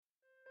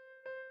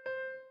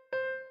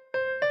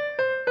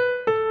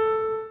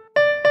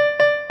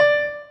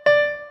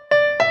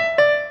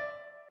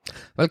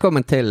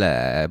Velkommen til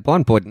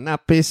Brannpodden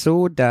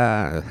episode,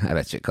 jeg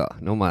vet ikke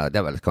hva, nummer,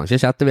 det vel kanskje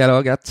sjette vi har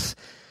laget.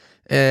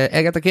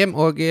 Jeg heter Kim,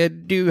 og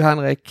du,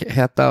 Henrik,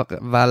 heter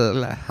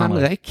vel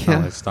Henrik? Ja,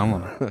 det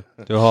stemmer det.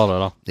 Du har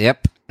det da.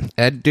 Jep.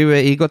 Du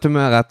I godt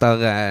humør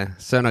etter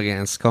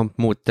søndagens kamp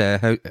mot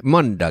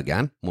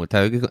mandagen mot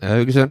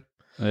Haugesund?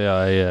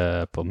 Ja,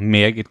 jeg på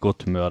meget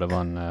godt humør. Det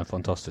var en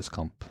fantastisk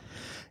kamp.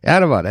 Ja,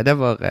 det var det. Det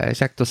var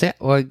kjekt å se,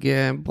 og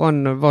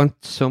Brann vant,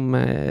 som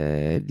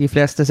de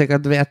fleste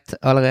sikkert vet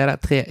allerede,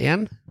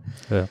 3-1.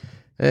 Ja.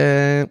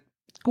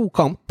 God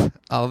kamp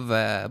av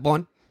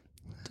Brann.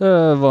 Det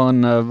var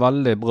en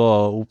veldig bra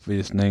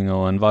oppvisning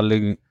og en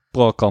veldig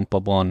bra kamp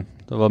av Brann.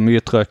 Det var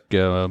mye trøkk,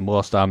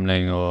 bra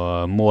stemning,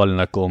 og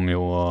målene kom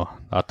jo,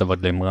 og dette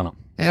var glimrende.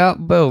 Ja,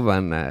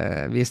 Børven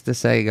viste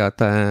seg at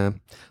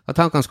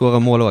han kan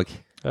skåre mål også.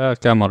 Ja,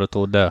 hvem hadde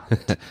trodd det?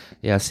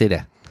 Ja, si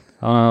det.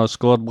 Han har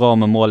skåret bra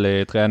med mål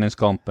I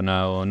treningskampene,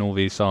 og nå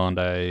viser han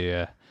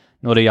det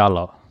når det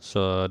gjelder.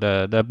 Så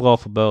det bra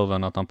for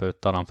Børven at han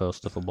putter den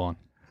første for Brann.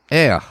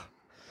 Ja,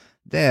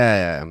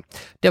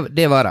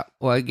 det var det.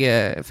 Og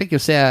jeg fikk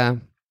jo se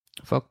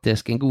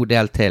faktisk en god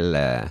del til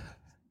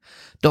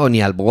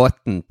Daniel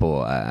Bråten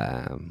på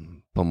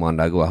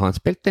mandag, og han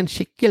spilte en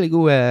skikkelig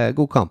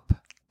god kamp.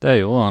 Det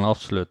gjorde han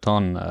absolutt.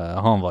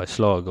 Han var I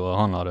slag, og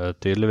han hadde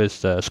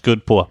tydeligvis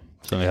skrudd på,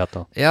 som vi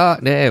heter. Ja,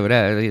 det jo det.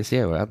 Jeg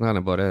sier jo at han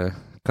både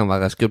kan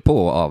være skrudd på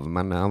og av,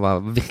 men han var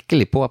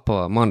virkelig på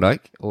mandag,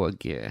 og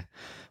det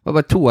var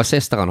bare 2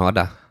 assister han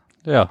hadde.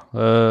 Ja,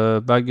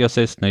 begge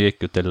assistene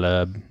gikk jo til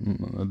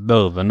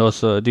Børven, da,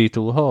 så de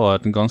to har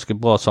et ganske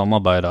bra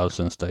samarbeid,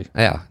 synes jeg.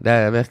 Ja,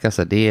 det virker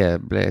som de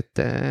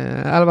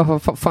eller I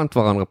hvert fall fant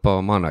hverandre på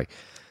mandag.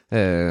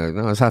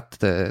 Nå har jeg sett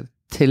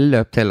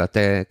tilløp til at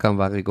det kan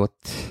være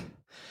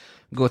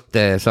godt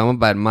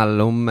samarbeid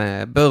mellom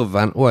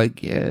Børven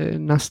og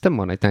neste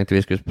mann. Jeg tenkte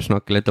vi skulle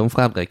snakke litt om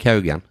Fredrik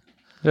Haugen.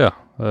 Ja,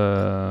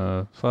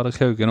 Fredrik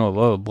Haugen også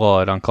var jo bra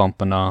I den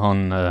kampen der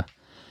han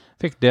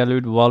fikk dele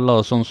ut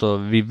baller sånn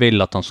som vi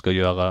vil at han skal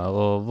gjøre,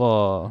 og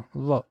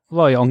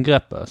var I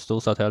angrepet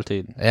stort sett hele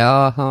tiden.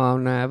 Ja,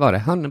 han var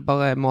det. Han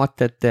bare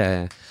matet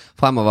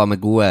fremover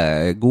med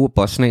gode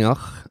passninger,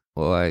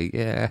 og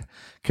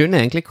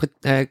kunne egentlig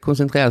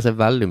konsentrere seg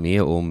veldig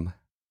mye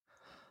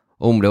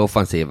om det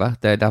offensive.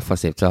 Det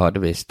defensivt så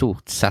hadde vi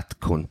stort sett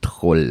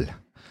kontroll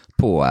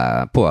på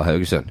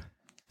Haugesund.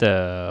 Det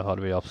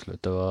hadde vi absolutt.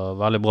 Det var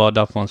veldig bra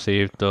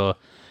defensivt, og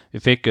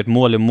vi fikk et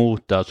mål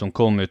imot der som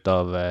kom ut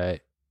av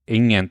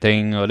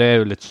ingenting, og det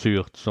jo litt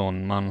surt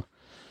sånn, men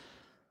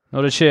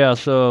når det skjer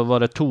så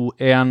var det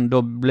 2-1, da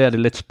ble det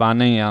litt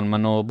spenning igjen,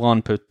 men når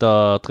Brann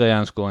putter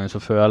 3-1-skåring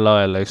så føler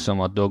jeg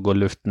liksom at da går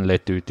luften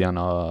litt ut igjen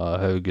av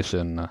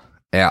Haugesund.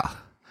 Ja,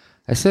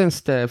 jeg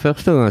synes det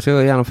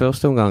gjennom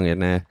første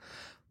omgangen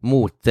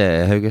mot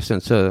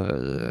Haugesund så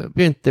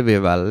begynte vi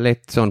vel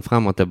litt sånn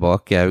frem og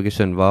tilbake.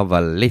 Haugesund var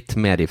vel litt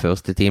med de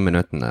første 10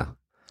 minuttene.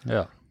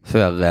 Ja.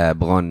 Før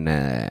Brann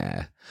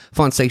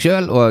fant seg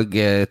selv og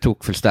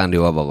tok fullstendig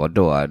over, og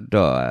da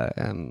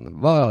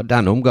var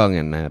den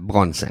omgangen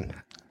Brann sin.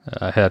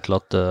 Ja, helt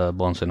klart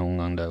Brann sin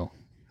omgang det også.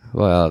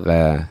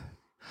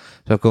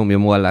 Så kom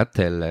jo målet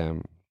til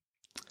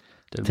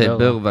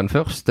Børven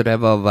først, og det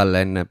var vel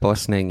en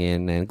passning I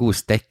en god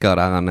stikker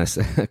der han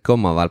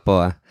kommer vel på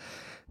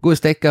god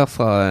stikker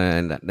fra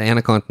den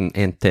ene kanten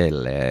inn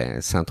til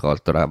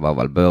sentralt, og det var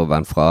vel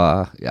Børven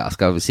fra, ja,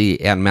 skal vi si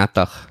 1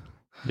 meter.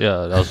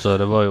 Ja, altså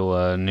det var jo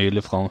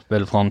nylig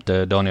spill frem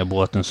til Daniel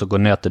Bråten som går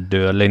ned til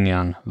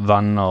dørlinjen,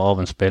 vender av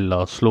en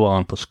spiller, slår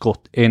han på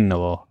skrått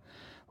innover,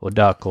 og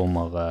der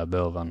kommer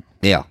Børven.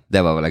 Ja,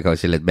 det var vel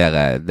kanskje litt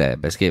bedre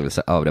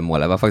beskrivelse av det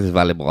målet. Det var faktisk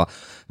veldig bra.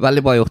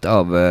 Veldig bra gjort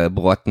av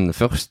Bråten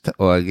først,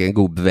 og en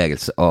god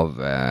bevegelse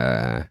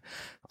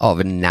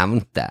av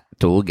nevnte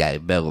Torgeir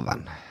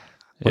Børven.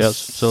 Ja,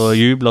 så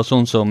jubler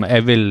sånn som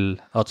jeg vil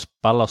at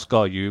spiller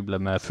skal juble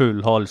med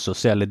full hals og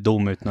ser litt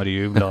dum ut når de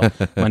jubler,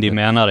 men de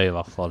mener det I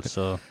hvert fall.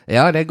 Så.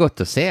 Ja, det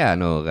godt å se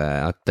når,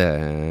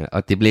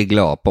 at de blir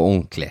glad på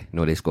ordentlig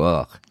når de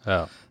skårer.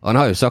 Ja. Han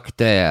har jo sagt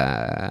det,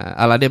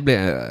 eller det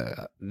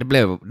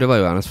var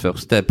jo hans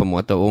første på en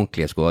måte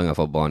ordentlige skåringer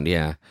for Brann.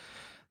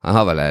 Han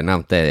har vel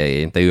nevnt det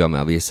I intervjuer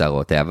med aviser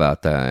og TV,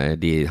 at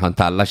han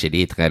teller ikke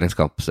de I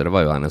treningskamp, så det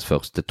var jo hennes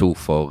første 2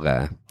 for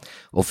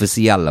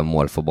offisielle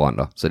mål for Brann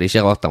da. Så det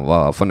ikke rart han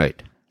var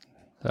fornøyd.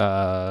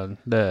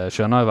 Det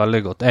skjønner jeg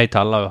veldig godt. Jeg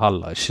teller jo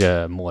heller ikke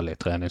mål I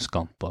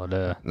treningskamper.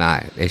 Nei,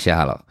 ikke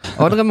heller.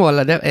 Andre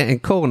målet, det en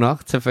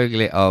corner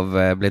selvfølgelig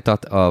blir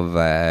tatt av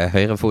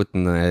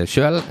høyrefoten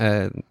selv.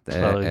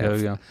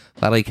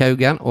 Fredrik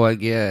Haugen,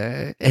 og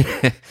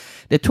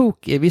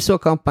vi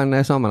så kampen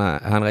sammen,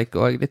 Henrik,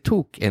 og det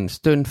tok en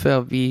stund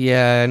før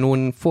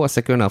noen få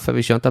sekunder før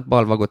vi skjønte at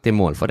ball var gått I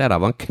mål, for det der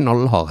var en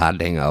knallhard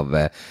heading av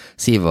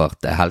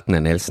Sivert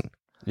Heltene Nilsen.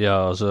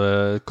 Ja,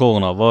 altså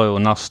corner var jo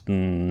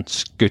nesten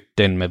skutt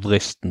inn med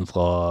bristen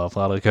fra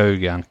Fredrik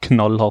Haugen,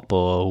 knallhard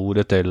på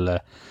hodet til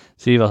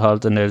Sivert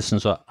Heltene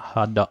Nilsen, så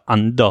hadde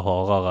enda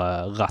hardere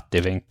rett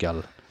I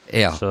vinkel.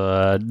 Ja. Så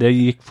det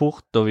gikk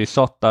fort, og vi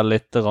satt der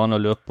litt og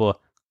lurte på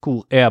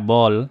hvor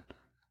ballen?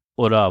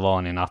 Og der var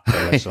han i nettet,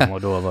 liksom,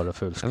 og da var det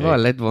full skrik. Det var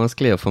litt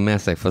vanskelig å få med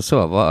seg, for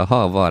så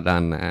var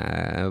den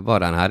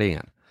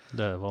headingen.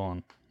 Det var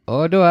han.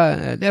 Og da,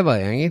 det var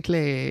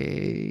egentlig,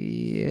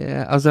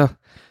 altså,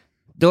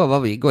 da var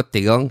vi godt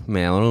i gang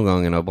med andre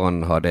omgangen, og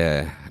Brann hadde,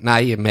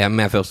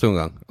 med første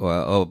omgang,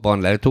 og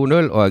Brann ledet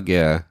 2-0, og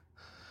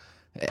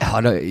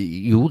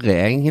gjorde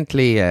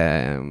egentlig,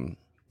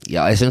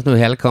 jeg synes nå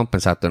hele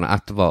kampen sett under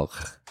ett var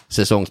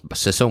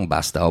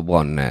sesongbeste av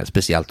Brann,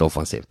 spesielt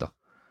offensivt da.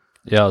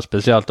 Ja,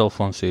 spesielt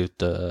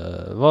offensivt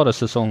var det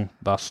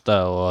sesongbeste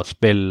å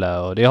spille,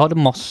 og de hadde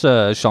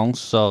masse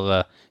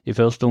sjanser i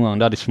første omgang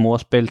der de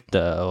småspilte,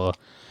 og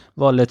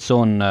var litt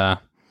sånn,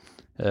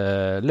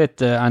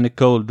 litt Andy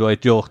Cole,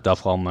 Dwight York der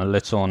fremme,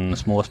 litt sånn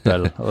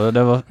småspill, og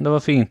det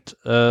var fint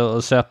å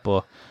se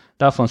på.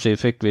 Defensivt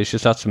fikk vi ikke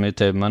sett så mye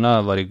til, men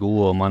der var de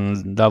gode,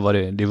 men der var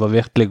de var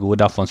virkelig gode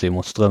defensivt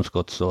mot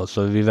Strømsgodt, så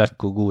vi vet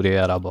hvor gode de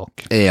der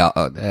bak. Ja,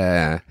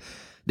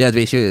 det at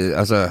vi ikke,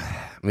 altså,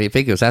 vi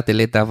fikk jo sett det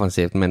litt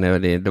defensivt, men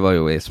det var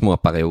jo i små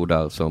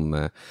perioder som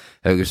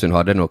Haugesund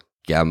hadde nok,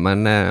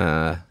 men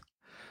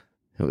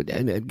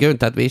grunnen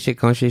til at vi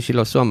kanskje ikke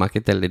la så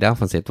merke til det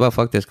defensivt, var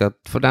faktisk at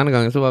for denne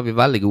gangen så var vi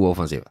veldig gode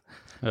offensive.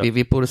 Ja.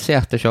 Vi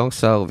produserte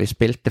sjanser, og vi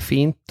spilte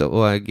fint,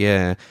 og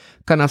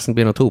kan nesten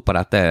begynne å tro på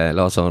dette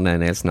Lars Arne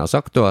Nielsen har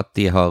sagt, og at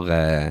de har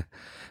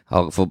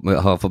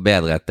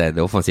forbedret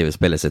det offensive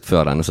spillet sitt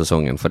før denne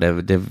sesongen, for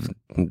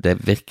det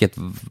virket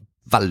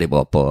veldig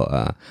bra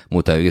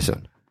mot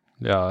Haugesund.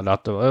 Ja,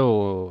 dette var jo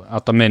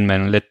etter min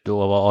mening litt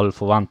over all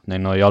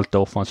forventning når det gjaldt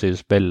det offensive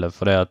spillet,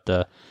 for det at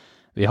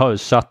vi har jo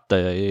sett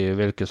det i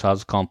hvilke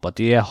helsekamp at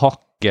de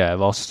hakket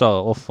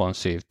vassere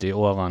offensivt i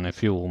årene i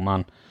fjor,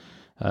 men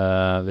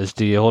hvis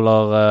de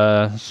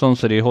holder sånn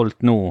som de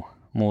holdt nå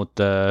mot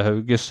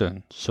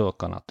Haugesund, så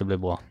kan dette bli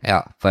bra. Ja,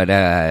 for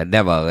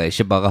det var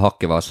ikke bare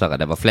hakket vassere,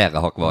 det var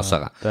flere hakk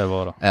vassere. Ja, det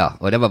var det. Ja,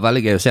 og det var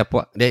veldig gøy å se på.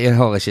 Det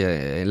har ikke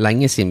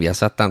lenge siden vi har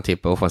sett den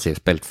type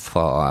offensivt spilt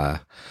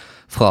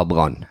fra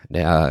Brann.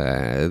 Det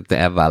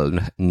er vel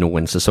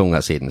noen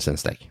sesonger siden,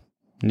 synes jeg.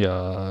 Ja,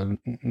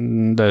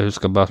 det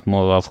husker jeg best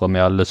må være fra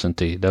Mjelde sin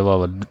tid. Det var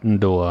vel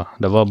da,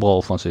 det var bra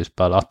offensivt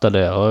spill. Etter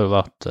det har jo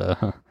vært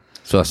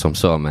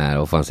så med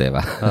offensive.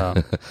 Ja.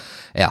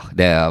 Ja,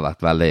 det har vært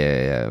veldig,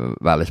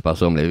 veldig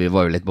sparsomlig. Vi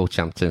var jo litt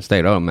bortskjemt, synes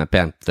jeg da, med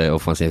pent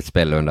offensivt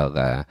spill under,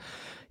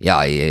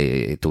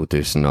 i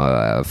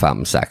 2005,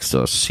 2006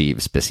 og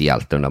 2007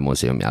 spesielt under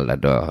Museum Mjelde.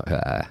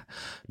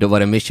 Da var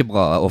det mye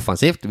bra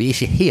offensivt. Vi er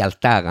ikke helt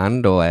der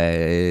enda,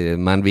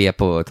 men vi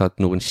på tatt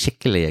noen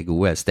skikkelig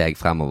gode steg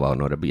fremover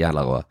når det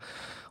gjelder å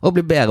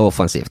bli bedre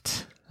offensivt.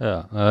 Ja,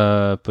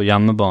 på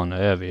hjemmebane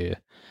er vi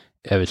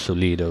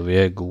solide, og vi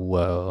er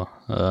gode, og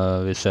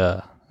vi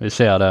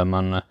ser det,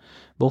 men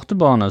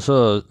bortebane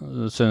så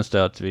synes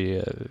jeg at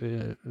vi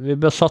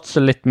bør satse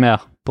litt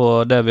mer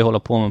på det vi holder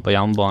på med på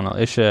hjemmebane, og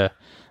ikke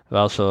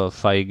være så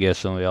feige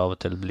som vi av og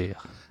til blir.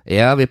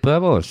 Ja, vi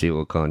prøver oss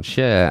jo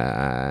kanskje,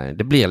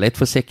 det blir litt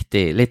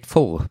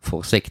for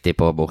forsiktig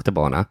på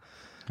bortebane.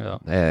 Ja.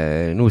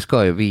 Nå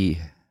skal jo vi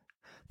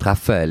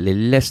treffe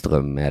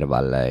Lillestrøm, er det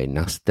vel i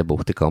neste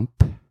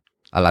bortekamp?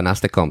 Eller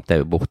neste kamp, det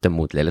er jo borte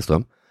mot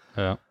Lillestrøm.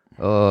 Ja.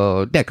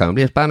 Og det kan jo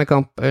bli en spennende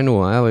kamp.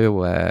 Nå er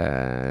jo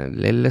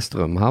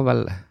Lillestrøm har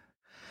vel,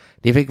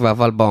 de fikk i hvert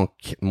fall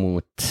bank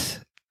mot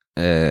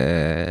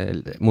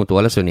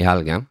Ålesund i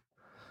helgen.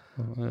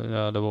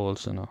 Ja, det var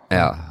Ålesund, ja.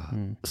 Ja,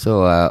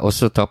 og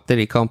så tappte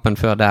de kampen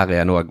før der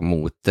igjen også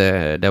mot,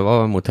 det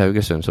var mot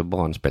Haugesund som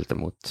Brann spilte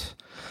mot.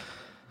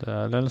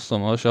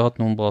 Lillestrøm har ikke hatt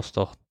noen bra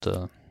start.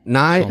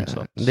 Nei,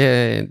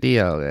 de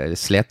har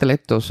slet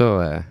litt, og så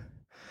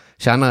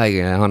kjenner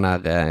jeg han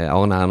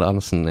Arne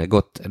Andersen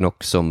godt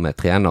nok som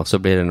trener, så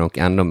blir det nok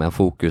enda mer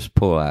fokus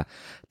på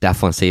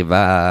defensive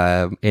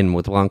inn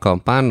mot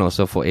brannkampen, og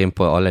så få inn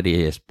på alle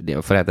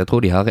for jeg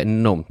tror de har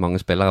enormt mange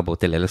spillere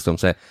borte i Lillestrøm,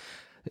 så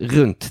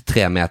rundt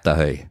 3 meter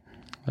høy.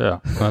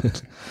 Ja,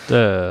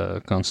 det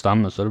kan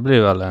stemme, så det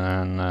blir vel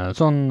en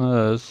sånn,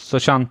 så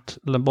kjent,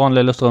 Brann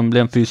Lillestrøm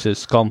blir en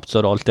fysisk kamp, så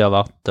det alltid har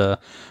vært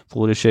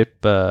Frode Skip,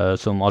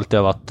 som alltid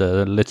har vært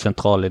litt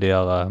sentral i de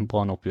her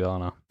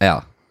brannoppgjørene. Ja.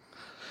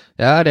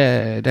 Ja,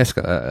 det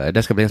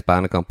skal bli en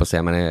spennende kamp å se,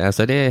 men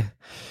altså jeg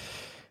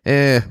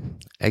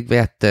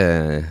vet,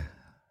 det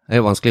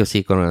er vanskelig å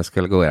si hvordan det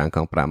skal gå i den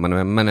kampen der,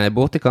 men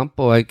bortekamp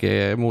og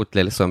mot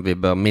Lillestrøm, vi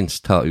bør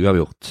minst ha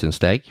uavgjort, synes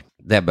jeg.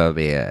 Det bør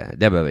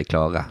vi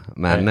klare,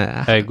 men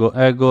jeg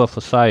går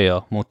for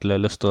seier mot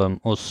Lillestrøm,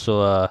 og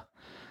så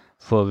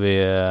får vi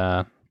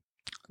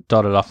ta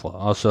det derfra.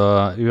 Altså,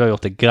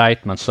 uavgjort er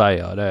greit, men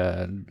seier,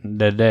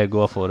 det er det jeg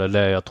går for, det er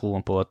det jeg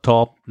tror på.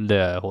 Tap,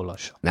 det holder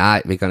ikke.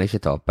 Nei, vi kan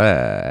ikke tape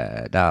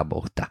der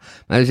borte.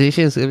 Men vi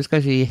skal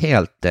ikke gi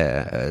helt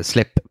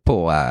slipp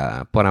på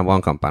den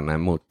brannkampen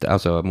mot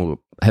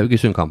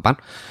Haugesund-kampen.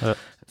 Ja.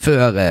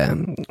 Før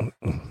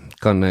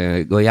kan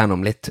gå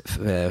gjennom litt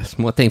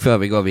småting før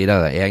vi går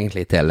videre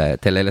egentlig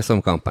til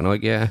Lillestrøm-kampen. Og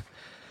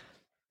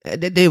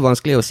det er jo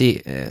vanskelig å si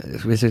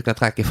hvis vi skal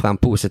trekke frem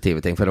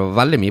positive ting, for det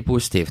var veldig mye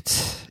positivt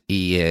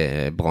i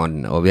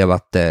Brann, og vi har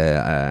vært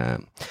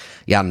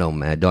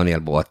gjennom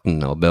Daniel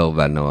Bråten og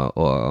Børven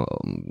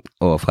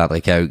og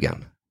Fredrik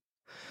Haugen.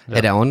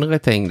 Ja. Det andre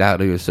ting der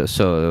du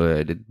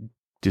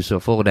så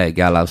for deg,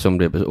 eller som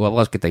du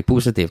overrasket deg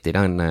positivt i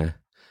den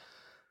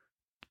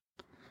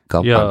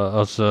kampen? Ja,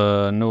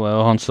 altså, nå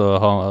jo han som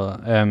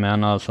jeg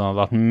mener som har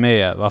vært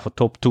med, I hvert fall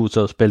topp 2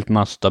 som har spilt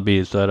mest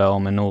stabil, så det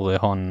Aminori,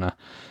 han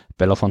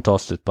spiller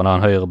fantastisk på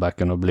den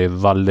høyrebekken, og blir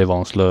veldig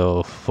vanskelig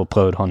å få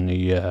prøvd han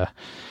nye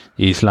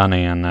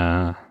islendingen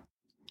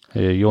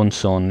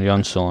Jonsson,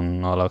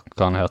 eller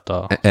hva han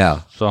heter. Ja.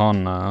 Så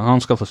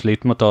han skal få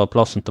slite med å ta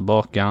plassen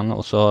tilbake igjen,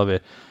 og så har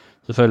vi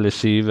selvfølgelig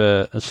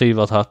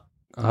Sivert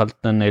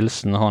Helte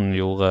Nilsen, han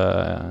gjorde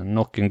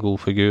nok en god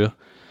figur.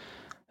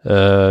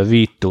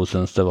 Vito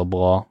synes det var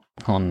bra.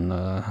 Han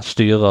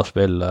styrer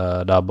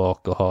spillet der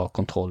bak og har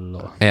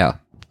kontroll. Ja,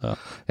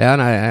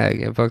 nei,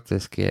 jeg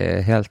faktisk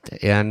helt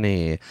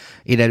enig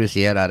I det du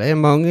sier der. Det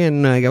mange,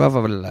 jeg I hvert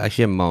fall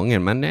ikke mange,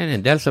 men det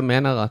en del som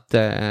mener at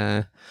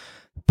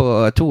på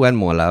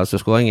 2-1-målet, altså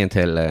skåringen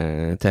til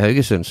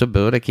Haugesund, så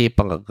burde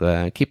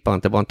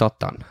keeperen til Brann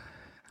tatt han.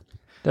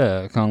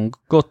 Det kan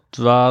godt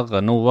være.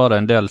 Nå var det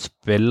en del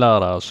spillere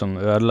der som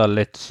ødela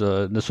litt,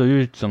 så det så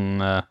ut som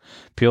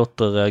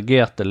Piotr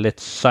reagerte litt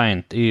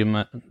sent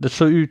det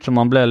så ut som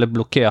han ble litt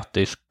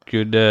blokkert I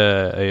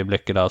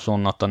skuddeøyeblikket der,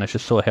 sånn at han ikke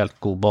så helt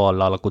god ball,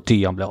 eller hvor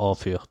tid han ble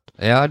avfyrt.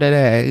 Ja, det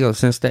jeg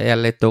synes det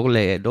litt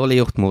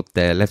dårlig gjort mot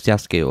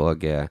Leftjeski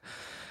og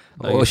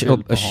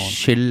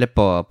skylde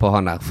på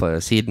han der, for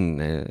siden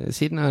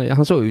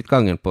han så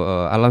utgangen på,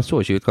 eller han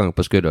så ikke utgangen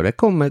på skuddet, og det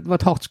var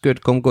et hardt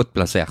skudd, kom godt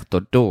plassert,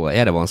 og da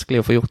det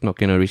vanskelig å få gjort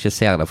noe når du ikke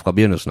ser det fra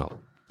begynnelsen av.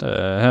 Det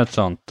helt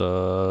sant,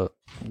 og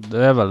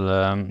det vel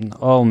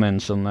Armin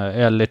som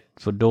litt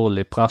for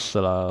dårlig press,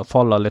 eller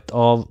faller litt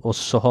av, og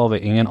så har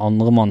vi ingen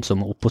andre mann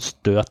som oppe og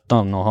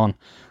støter når han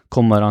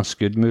kommer den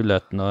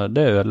skuddmuligheten, og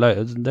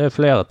det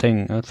flere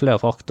ting, flere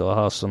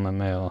faktorer her som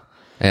med å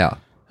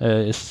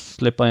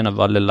slipper inn et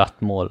veldig lett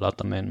mål,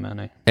 etter min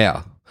mening.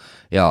 Ja,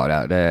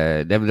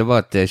 det var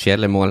et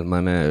kjedelig mål,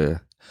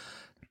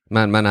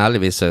 men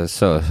heldigvis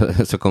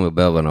så kom jo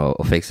Børven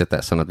og fikset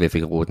det, sånn at vi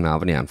fikk roet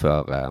nerven igjen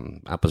før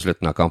på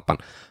slutten av kampen.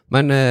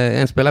 Men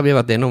en spiller vi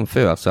har vært innom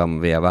før, som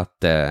vi har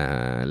vært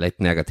litt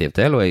negativ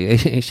til, og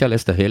jeg ikke har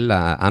lyst til å hylle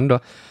enda,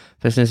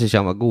 for jeg synes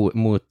ikke han var god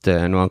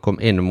når han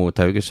kom inn mot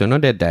Haugesund,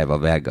 og det var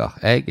Vegard.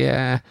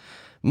 Jeg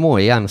må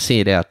igjen si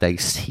det at jeg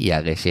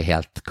ser ikke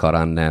helt hva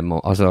den må,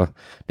 altså,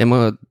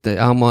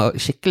 han må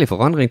skikkelig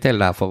forandring til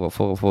der for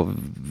å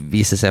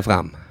vise seg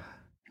frem.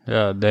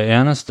 Ja, det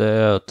eneste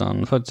at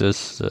han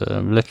faktisk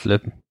blitt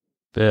litt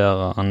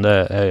bedre enn det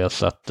jeg har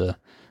sett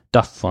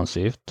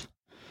defensivt.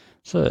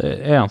 Så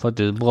han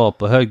faktisk bra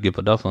på høyre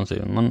på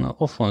defensiven, men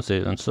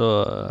offensiven så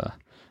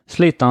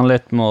sliter han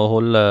litt med å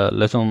holde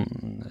liksom,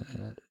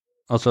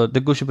 altså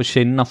det går ikke på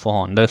skinner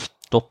for han, det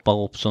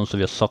stopper opp sånn som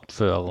vi har sagt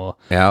før, og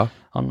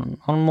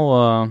han må,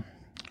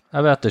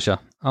 jeg vet ikke,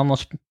 han må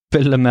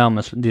spille mer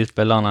med de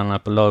spillerne enn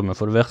på lag med,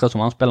 for det virker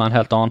som han spiller en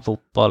helt annen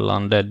fotball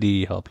enn det de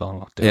har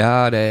planlagt.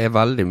 Ja, det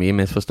veldig mye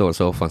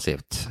misforståelse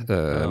offensivt.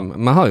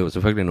 Man har jo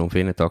selvfølgelig noen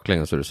fine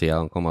taklinger, som du sier,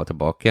 han kommer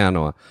tilbake igjen,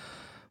 og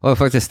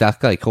faktisk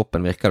sterkere I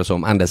kroppen virker det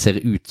som, enn det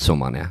ser ut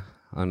som han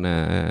Han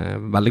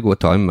veldig god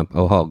time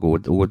og har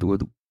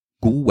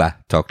gode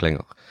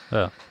taklinger.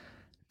 Ja.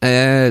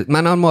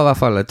 Men han må I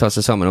hvert fall ta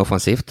seg sammen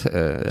offensivt.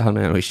 Han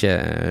jo ikke,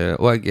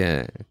 og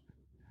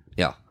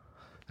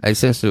jeg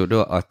synes jo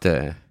da at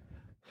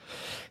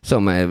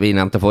som vi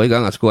nevnte forrige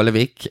gang, at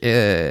Skålevik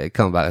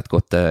kan være et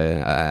godt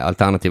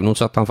alternativ. Nå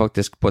satt han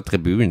faktisk på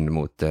tribunen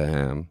mot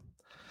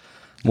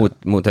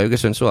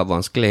Haugesund, så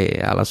vanskelig,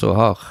 eller så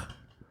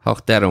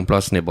hardt det om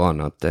plassen I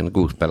Brann, at en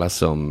god spiller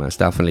som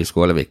Steffen Lie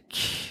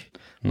Skålevik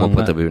må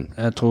på tribunen.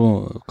 Jeg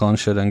tror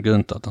kanskje det en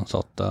grunn til at han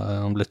satt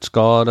der. Han blitt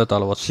skadet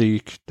eller var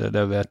syk,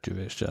 det vet du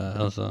ikke.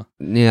 Altså.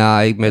 Ja,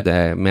 jeg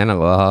mener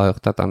å ha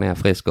hørt at han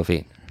frisk og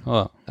fin.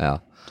 Ja.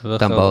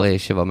 Den bare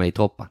ikke var med I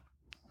troppen.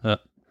 Ja.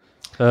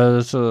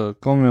 Så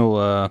kom jo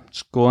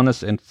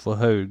Skånes inn for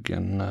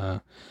Haugen.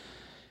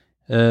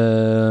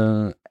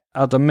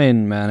 Etter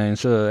min mening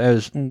så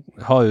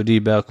har jo de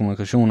bedre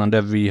kommunikasjon enn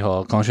det vi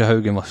har. Kanskje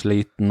Haugen var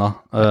sliten da.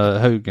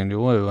 Haugen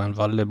gjorde jo en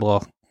veldig bra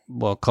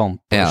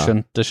kamp, og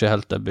skjønte ikke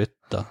helt det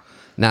byttet.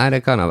 Nei,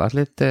 det kan ha vært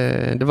litt,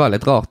 det var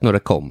litt rart når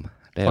det kom.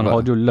 Han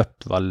hadde jo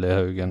løpt veldig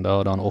Haugen,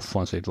 da hadde han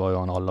offensivt, var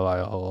jo han alle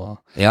veier.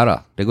 Ja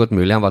da, det godt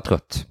mulig han var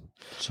trøtt.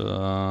 Så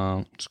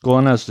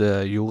Skånes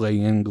gjorde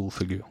ingen god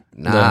figur.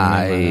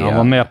 Nei, han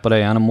var med på det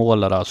ene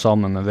målet der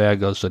sammen med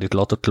Vegard, så de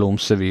klarte å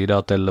klumse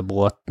videre til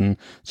Bråten,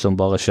 som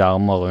bare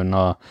skjermer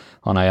unna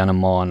han ene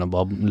mannen og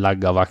bare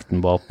legger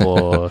vekten bare på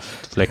og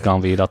flikker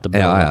han videre til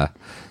Bråten.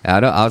 Ja,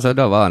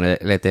 da var han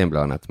litt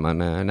innblandet,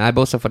 men nei,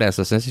 bortsett for det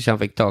så synes jeg ikke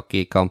han fikk tak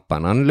I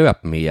kampen. Han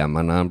løp mye,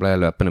 men han ble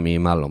løpende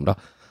mye imellom da.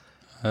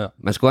 Ja.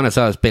 Men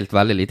Skånes har spilt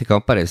veldig lite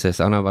kamper I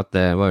siste. Han var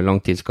jo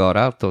lang tid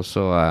skadet, og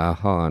så har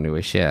han jo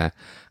ikke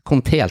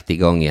kommet helt I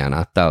gang igjen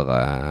etter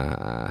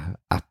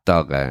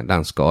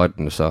den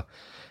skaden, så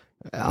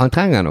Han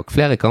trenger nok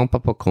flere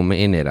kamper på å komme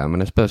inn i det, men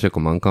det spørs jo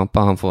hvor mange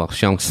kamper han får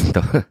sjansen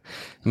da,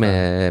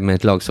 med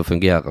et lag som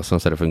fungerer sånn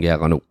som det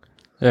fungerer nå.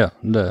 Ja,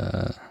 det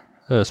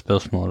er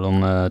spørsmål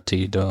om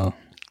tid og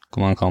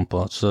hvor mange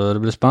kamper, så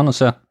det blir spennende å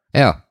se.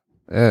 Ja,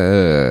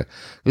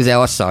 vi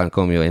ser Assa, han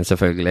kom jo inn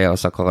selvfølgelig,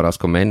 Assa Karadas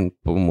kom inn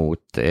på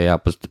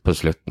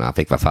slutten, han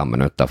fikk vel 5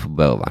 minutter for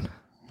Børven.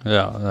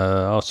 Ja,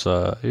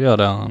 Assa gjør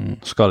det han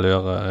skal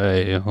gjøre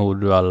i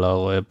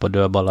hoveddueller og på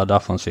dødballer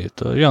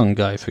defensivt, og gjør en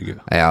grei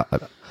figur. Ja,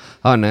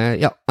 han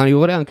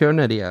gjorde det han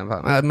kunne,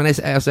 men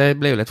jeg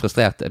ble jo litt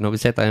frustrert når vi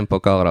sitter inn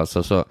på Karadas,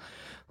 og så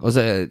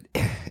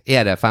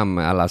det 5,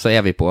 eller så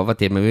vi på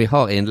overtid, men vi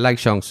har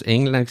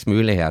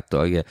innleggsmulighet,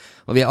 og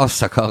vi har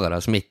Assa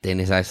Karadas midt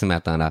inne i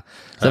 16-meteren der.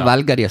 Så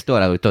velger de å stå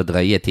der ute og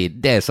drøye tid.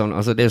 Det sånn,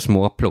 altså det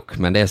småplukk,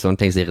 men det sånne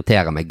ting som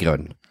irriterer meg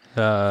grunn.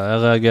 Ja,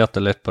 jeg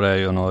reagerte litt på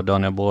det jo når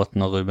Daniel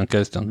Bråten og Ruben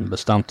Kristiansen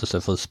bestemte seg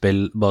for å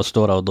bare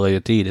stå der og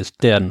drøye tid, i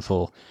stedet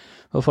for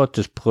å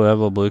faktisk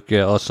prøve å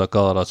bruke Assa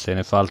Karadas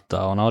inn i feltet.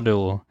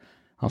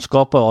 Han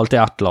skaper jo alltid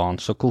et eller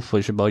annet, så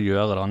hvorfor ikke bare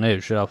gjøre det? Han jo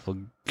ikke der for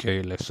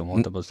gøy, liksom,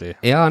 måtte jeg bare si.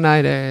 Ja, nei,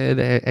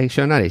 jeg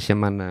skjønner det ikke,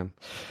 men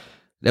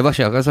det var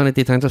ikke akkurat sånn at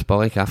de trengte å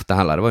spare i krefter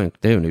heller.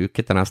 Det jo en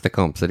uke til neste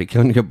kamp, så de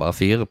kunne jo bare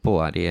fyre på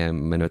de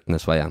minuttene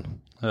som var igjen.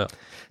 Ja.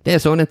 Det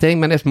sånne ting,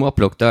 men det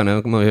småplukk da. Nå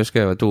må vi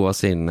huske 2 år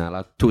siden,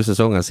 eller 2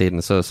 sesonger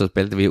siden, så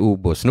spilte vi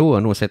Obos nå,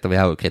 og nå sitter vi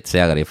her og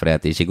kritiserer de fordi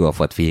at de ikke går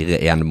for et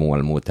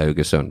 4-1-mål mot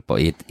Haugesund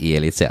i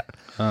Elitserien.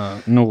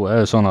 Nå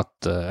det sånn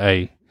at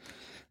jeg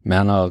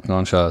mener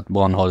kanskje at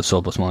Brann hadde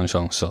såpass mange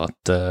sjanser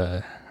at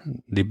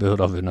de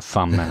burde ha vunnet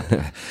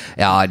 5-1.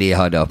 Ja, de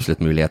hadde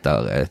absolutt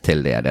muligheter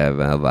til det. Det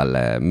var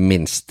vel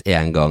minst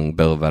en gang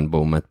Børven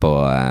bommet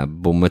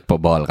på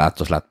ball,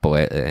 rett og slett på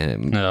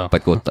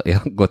et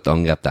godt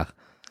angrep der.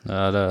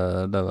 Ja,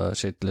 det var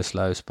skikkelig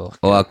slauspark.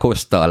 Og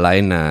Acosta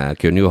alene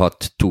kunne jo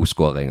hatt 2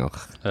 skåringer.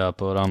 Ja,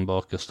 på den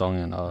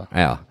bakestangen.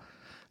 Ja.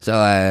 Så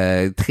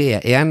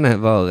 3-1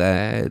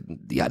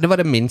 det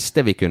var det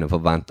minste vi kunne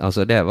forvente.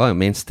 Altså det var jo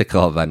minste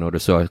kravet når du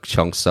så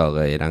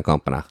sjanser i den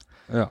kampen her.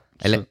 Ja.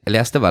 Jeg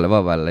leste vel, det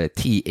var vel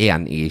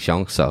 10-1 i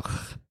sjanser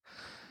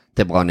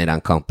til Brann i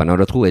den kampen,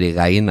 og da tror jeg de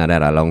regner det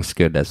der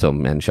langskuddet som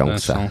en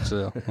sjanse. En sjanse,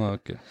 ja.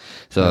 Okay.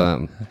 Så,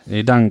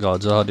 i den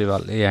grad så hadde de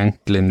vel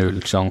egentlig 0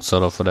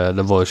 sjanser da, for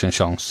det var jo ikke en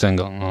sjanse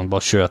engang. Han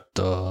bare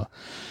skjøt, og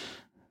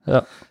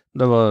ja,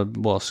 det var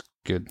bra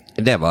skudd.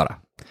 Det var det.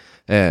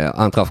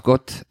 Han traff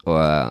godt, og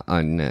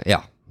han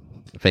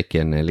fikk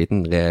en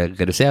liten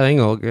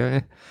redusering, og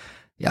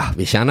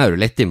vi kjenner jo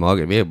litt i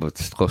magen. Vi jo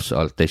tross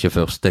alt det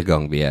ikke første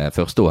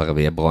året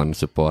vi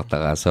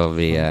Brann-supportere, så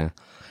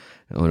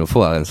og nå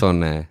får en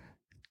sånn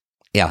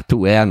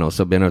 2-1, og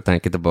så begynner du å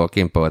tenke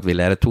tilbake inn på at vi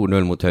ledet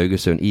 2-0 mot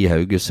Haugesund i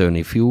Haugesund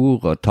i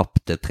fjor, og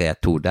tappte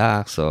 3-2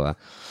 der, så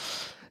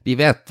de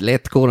vet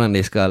litt hvordan de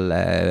skal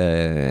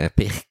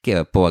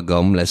pirke på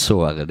gamle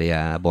sår, de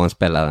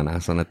Brann-spillerne,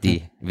 sånn at de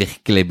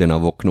virkelig begynner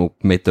å våkne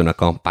opp midt under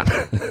kampen.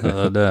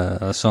 Ja,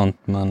 det sant,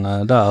 men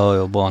der har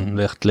jo Brann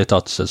virkelig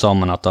tatt seg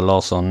sammen etter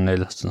Larsson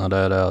Nilsen, og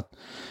det det at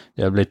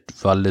de har blitt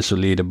veldig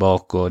solide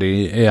bak, og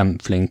de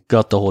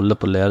flinke til å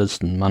holde på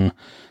ledelsen, men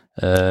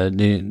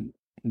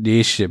de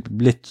ikke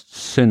blitt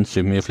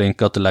sinnssykt mye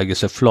flinkere til å legge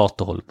seg flat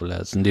og holde på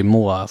ledelsen. De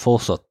må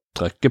fortsatt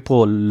trykke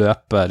på å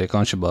løpe, de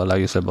kan ikke bare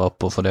legge seg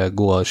bakpå, for det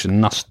går ikke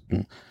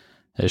nesten,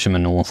 det ikke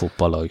med noen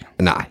fotballag.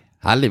 Nei,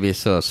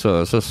 heldigvis så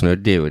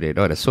snudde jo de,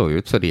 da det så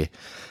ut så de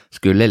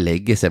skulle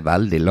legge seg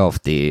veldig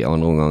lavt i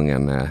andre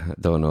omgangen,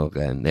 da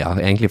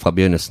egentlig fra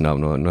begynnelsen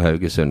av når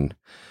Haugesund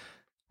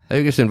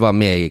var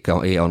med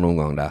i andre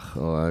omgang der,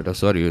 og da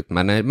så det ut,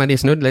 men de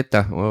snudde litt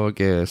da,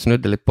 og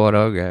snudde litt på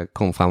det, og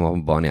kom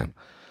fremover på banen igjen.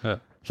 Ja.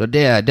 Så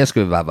det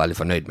skulle vi være veldig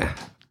fornøyd med.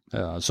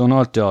 Ja, sånn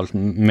alt i alt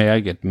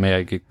meget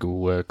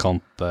god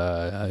kamp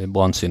i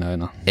Brann sine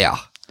øyne. Ja,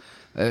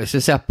 hvis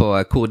vi ser på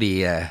hvor de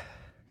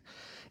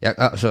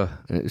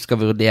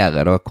skal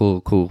vurdere da,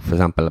 hvor for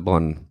eksempel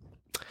Brann,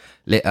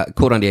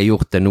 hvordan de har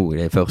gjort det nå i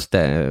de første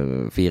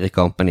 4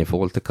 kampene i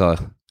forhold til hva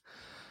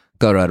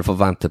du hadde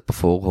forventet på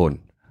forhånd.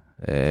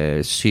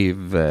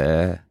 7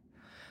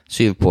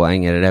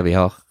 poeng det vi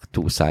har,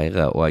 2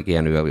 seire og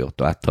 1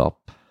 uavgjort og 1 tap.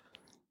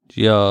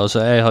 Ja,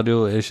 altså jeg hadde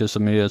jo ikke så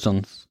mye sånn,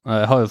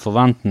 jeg har jo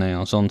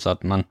forventninger sånn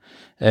sett, men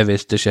jeg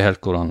visste ikke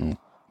helt hvordan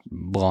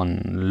Brann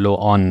lå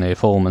an i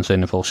formen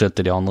sin i forskjell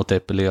til de andre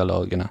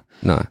tippeligalagene.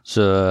 Nei.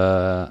 Så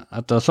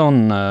etter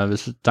sånn,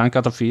 hvis du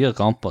tenker etter 4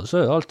 kamper,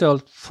 så jeg alltid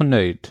alt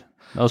fornøyd.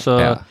 Altså,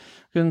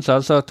 kunne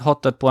selvsagt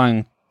hatt et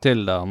poeng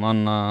til der,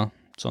 men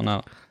sånn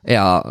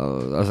Ja,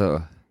 altså,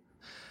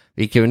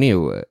 vi kunne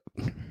jo,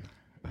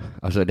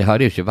 altså det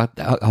hadde jo ikke vært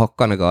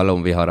hakkende gale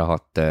om vi hadde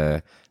hatt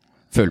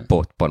full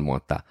pott på en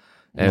måte.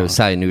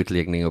 Sein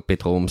utligning oppe i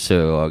Tromsø,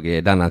 og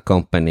denne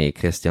kampen i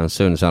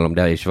Kristiansund, selv om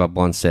det ikke var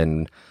Brann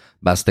sin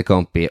beste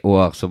kamp i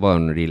år, så var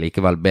de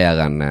likevel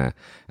bedre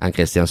enn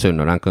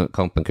Kristiansund, og den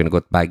kampen kunne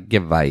gått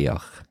begge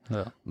veier.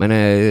 Ja. Men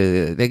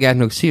det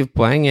greit nok 7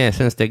 poeng, jeg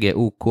synes det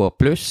OK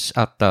pluss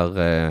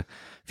etter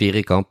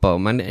 4 kamper,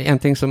 men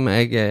en ting som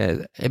jeg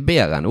er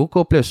bedre enn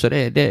OK+, og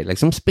det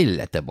liksom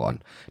spillet til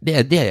Brann.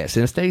 Det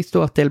synes jeg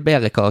står til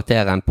bedre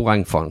karakter enn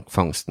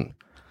poengfangsten.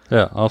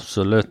 Ja,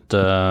 absolutt.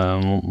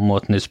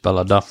 Måten de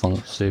spiller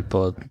defensiv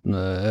på,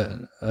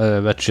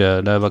 jeg vet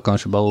ikke, det var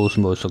kanskje bare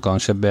Rosenborg som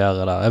kanskje er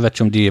bedre der. Jeg vet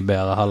ikke om de er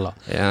bedre heller.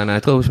 Ja, nei,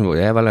 jeg tror Rosenborg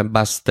er vel den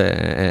beste,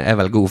 er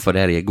vel god for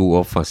det de er god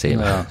offensiv.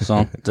 Ja,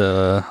 sant.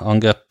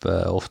 Angrep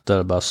er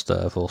ofte det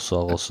beste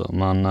forsvar også,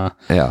 men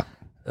ja.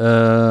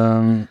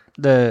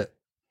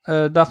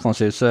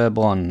 Defensivt så er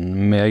Brann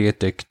meget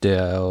dyktig,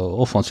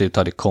 og offensivt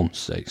har de kommet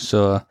seg,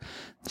 så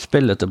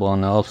spillet til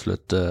Brann er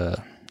absolutt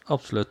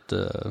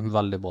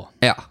veldig bra.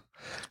 Ja,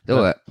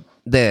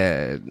 det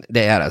er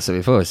det, så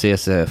vi får jo si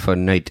oss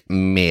fornøyd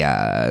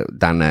med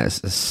denne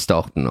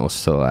starten, og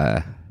så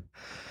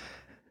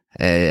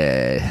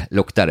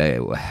lukter det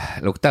jo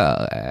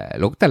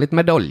lukter litt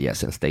medalje,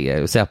 synes jeg.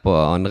 Jeg ser på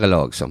andre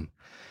lag som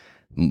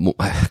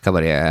hva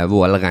var det,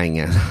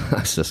 Vålerengen,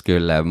 så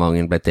skulle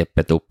mange bli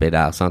tippet oppi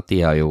der, sant? De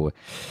har jo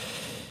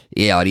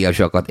de har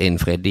ikke akkurat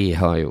innfridd, de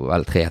har jo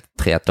vel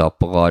tre tap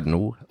på rad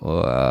nå,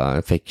 og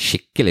fikk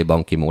skikkelig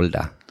bank i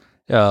Molde.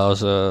 Ja,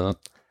 altså,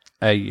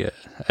 jeg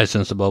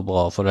synes det var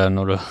bra, for det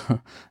når du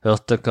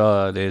hørte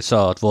hva de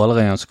sa, at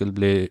Vålerengen skulle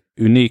bli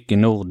unik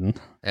i Norden,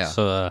 ja.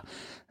 Så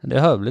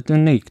det har jo blitt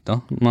unikt da,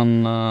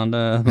 men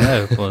det er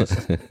jo på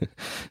det.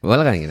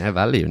 Vålerengen er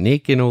veldig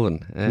unik i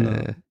Norden.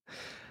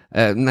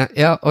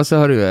 Ja, og så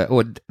har du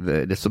Odd,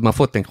 som har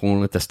fått en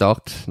krone til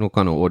start. Nå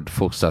kan jo Odd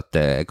fortsatt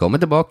komme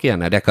tilbake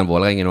igjen. Det kan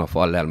Vålerengen nå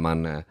for all del,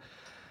 men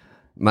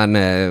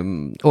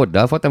Odd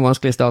har fått en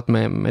vanskelig start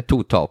med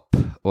 2 tap,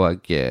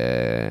 og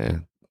det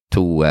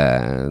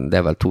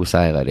er vel 2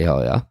 seire de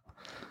har, ja.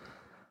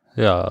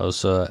 Ja,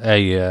 altså,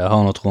 jeg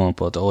har nå troen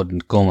på at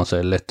Odd kommer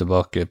seg litt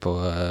tilbake på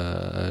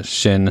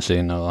skinnene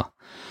sine, og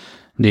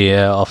de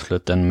er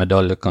absolutt en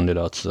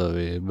medaljekandidat, så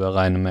vi bør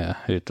regne med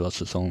utover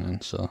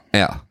sesongen, så.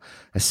 Ja,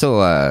 jeg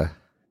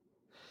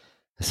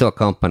så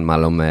kampen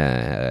mellom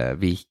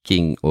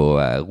Viking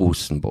og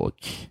Rosenborg.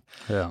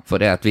 Ja. For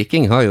det at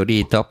Viking har jo,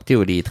 de tappte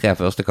jo de 3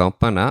 første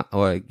kampene,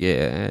 og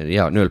de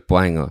har 0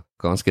 poeng, og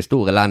ganske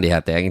stor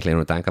elendighet egentlig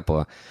når du tenker på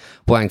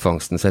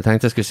poengfangsten, så jeg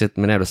tenkte jeg skulle sitte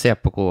med ned og se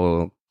på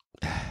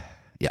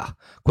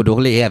hvor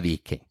dårlig er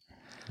Viking.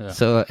 Ja.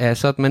 Så jeg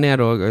satt meg ned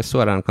og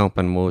så den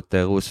kampen mot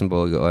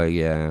Rosenborg, og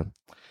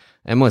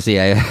jeg må si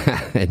jeg er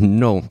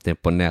enormt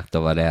imponert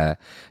over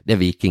det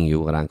Viking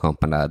gjorde den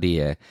kampen der.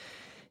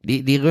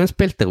 De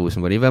rundspilte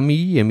Rosenborg, de var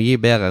mye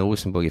bedre enn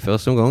Rosenborg i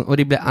første omgang, og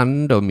de ble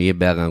enda mye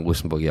bedre enn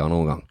Rosenborg i andre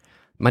omgang.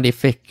 Men de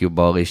fikk jo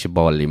bare ikke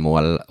ball i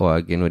mål,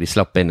 og når de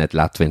slapp inn et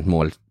lettvint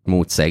mål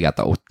mot seg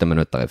etter 8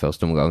 minutter i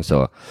første omgang,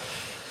 så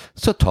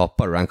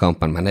taper du den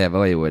kampen. Men det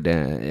var jo det.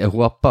 Jeg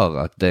håper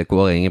at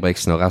Kåre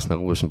Ingebrigtsen og resten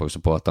av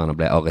Rosenborg-supporterne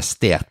ble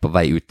arrestert på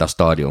vei ut av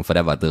stadion, for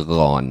det var et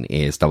ran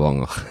i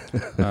Stavanger.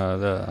 Ja,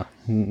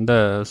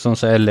 det sånn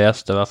som jeg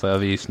leste i hvert fall i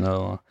avisene,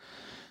 og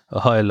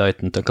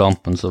highlighten til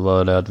kampen, så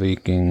var det at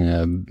Viking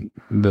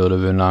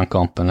burde vunnet den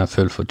kampen,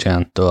 fullt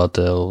fortjent, og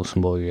at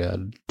Rosenborg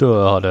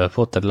da hadde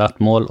fått et lett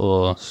mål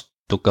og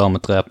stukket av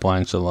med 3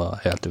 poeng, som var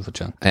helt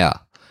ufortjent. Ja,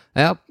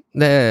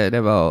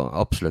 det var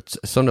absolutt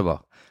sånn det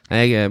var.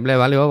 Jeg ble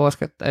veldig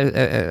overrasket.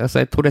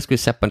 Jeg trodde jeg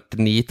skulle se på et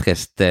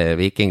nitrist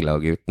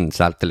vikinglag uten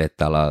selvtillit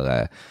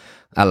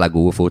eller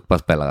gode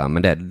fotballspillere,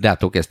 men der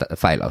tok jeg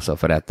feil, altså,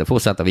 for det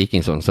fortsetter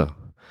Viking sånn,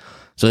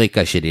 så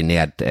rykker ikke de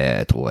ned,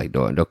 tror jeg.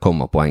 Da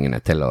kommer poengene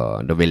til,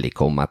 og da vil de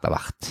komme etter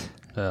hvert.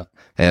 Ja.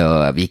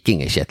 Og Viking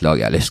er ikke et lag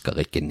jeg har lyst til å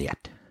rykke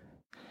ned.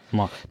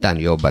 Den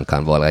jobben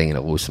kan Vålerengen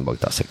og Rosenborg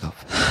ta seg av.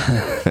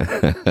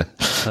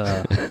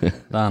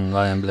 Den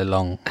veien blir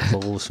lang for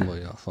Rosenborg,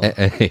 i hvert fall.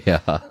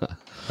 Ja.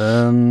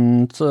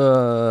 Så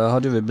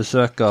hadde vi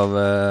besøk av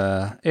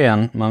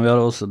en, men vi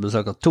hadde også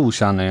besøk av 2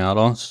 kjenninger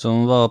da,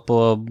 som var på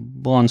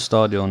Brann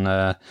stadion.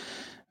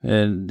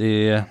 De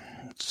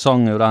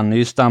sang jo den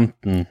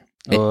nystemten,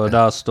 og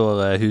der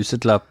står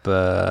Huseklepp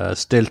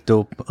stilt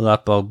opp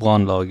rett bak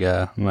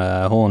Brannlaget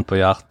med hånden på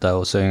hjertet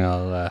og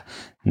synger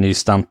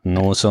nystemten,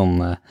 noe som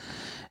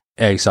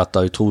jeg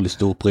setter utrolig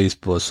stor pris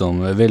på,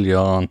 som vil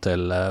gjøre han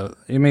til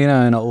i mine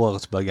øyne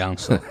årets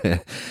bergenser.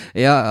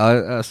 Ja,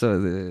 altså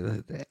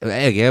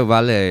jeg er jo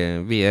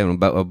veldig, vi er jo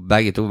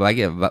begge to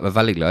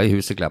veldig glad i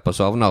Huseklepp og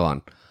savner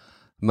han.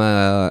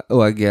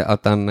 Og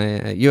at han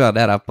gjør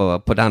det der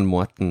på den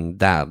måten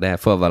der, det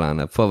får vel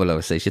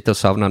ikke til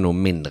å savne noe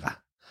mindre.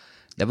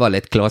 Det var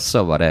litt klasse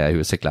over det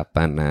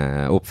Husekleppen,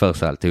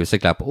 oppførsel til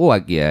Huseklepp,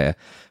 og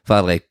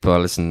Fredrik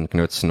Pølsen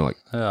Knudsen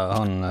også. Ja,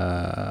 han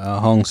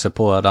hang seg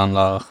på den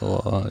der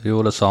og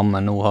gjorde det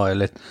samme. Nå har jeg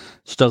litt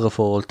større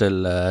forhold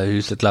til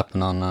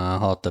Husekleppen han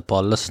har til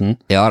Pallesen.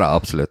 Ja da,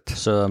 absolutt.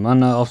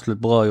 Men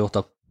absolutt bra gjort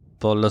av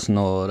Pallesen,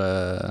 og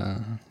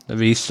det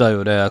viser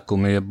jo det hvor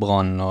mye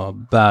Brann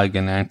og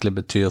Bergen egentlig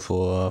betyr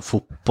for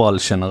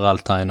fotball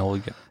generelt her i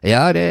Norge.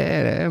 Ja, det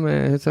er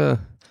det.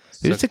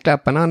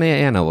 Husekleppen, han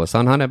er en av oss.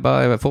 Han er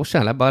bare,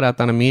 forskjellen er bare at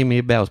han er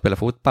mye bedre å spille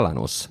fotball enn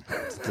oss.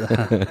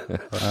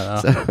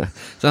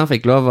 så han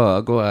fikk lov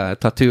å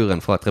ta turen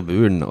fra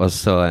tribunen og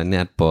så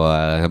ned på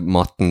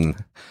matten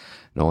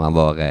når han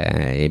var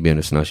i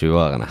begynnelsen av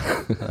 20-årene.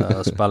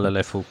 Spille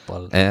litt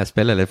fotball.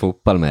 Spille litt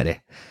fotball med de.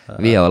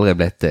 Vi har aldri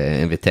blitt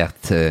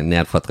invitert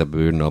ned fra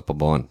tribunen og på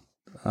banen.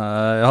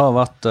 Jeg har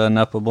vært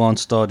nede på Brann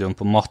stadion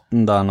på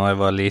matten der når jeg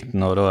var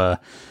liten, og da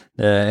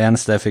det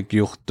eneste jeg fikk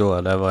gjort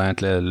da, det var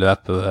egentlig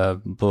løpe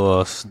på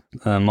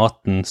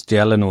matten,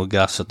 stjele noe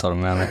gress og ta det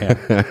med meg hjem.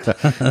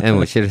 Jeg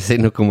må ikke si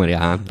noe om de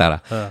henter det.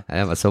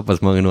 Det var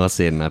såpass mange år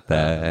siden at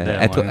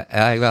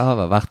jeg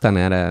har vært der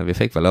nede. Vi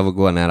fikk vel lov å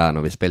gå ned der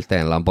når vi spilte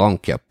en eller annen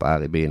branncup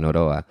her i byen, og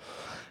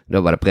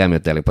da var det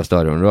premieutdeling på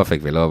stadion, og da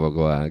fikk vi lov å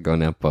gå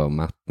ned på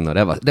matten, og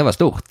det var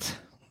stort.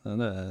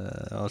 Det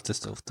alltid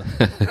stort.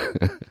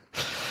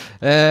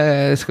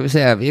 Skal vi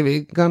se, vi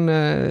kan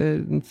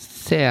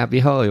se,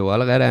 vi har jo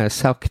allerede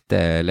sagt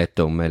litt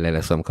om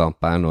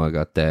Lillestrøm-kampen, og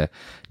at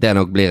det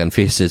nok blir en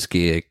fysisk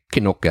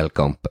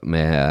knokkelkamp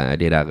med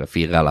de der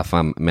 4 eller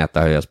 5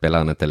 meter høye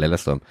spillerne til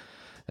Lillestrøm.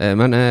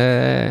 Men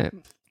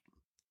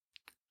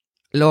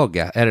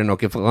laget, det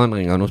noen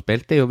forandringer? Nå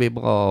spilte jo vi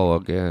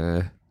bra,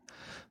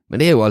 men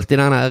det jo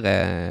alltid den her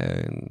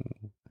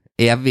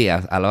evige,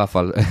 eller i hvert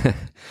fall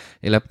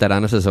i løpet av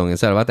denne sesongen,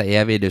 så har det vært en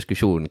evig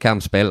diskusjon. Hvem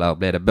spiller?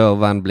 Blir det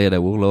Børven? Blir det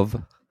Orlov?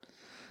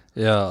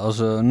 Ja,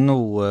 altså nå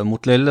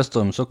mot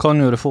Lillestrøm så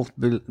kan jo det fort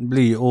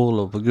bli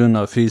Orlov på grunn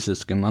av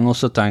fysiske, men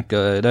også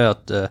tenker jeg det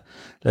at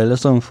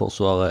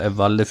Lillestrøm-forsvaret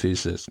veldig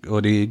fysisk,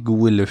 og de er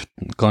gode i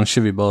luften.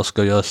 Kanskje vi bare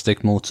skal gjøre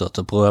stikk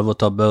motsatt og prøve å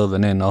ta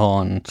Børven inn og ha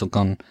han som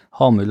kan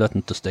ha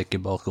muligheten til å stikke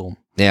i bakrom.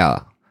 Ja.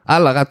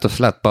 Eller rett og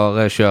slett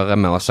bare kjøre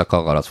med Assa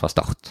Karadas fra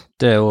start.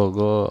 Det også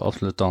går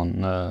absolutt an.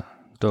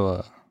 Da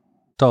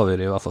tar vi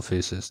det i hvert fall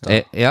fysisk.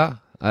 Ja,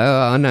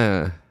 og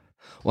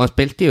han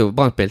spilte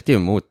jo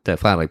mot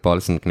Fredrik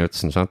Pallesen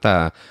Knudsen, sant?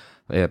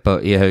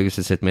 I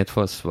Haugesund sitt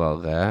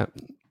midtforsvar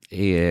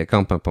i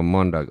kampen på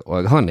mandag,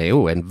 og han er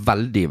jo en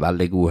veldig,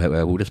 veldig god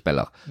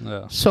hodespiller,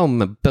 som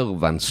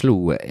Børven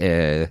slo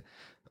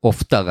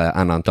oftere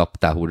enn han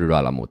tappte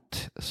hodedueller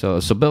mot.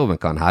 Så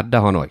Børven kan hedde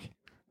han også.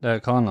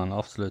 Det kan han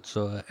absolutt,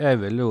 så jeg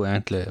vil jo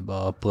egentlig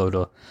bare prøve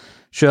å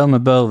kjøre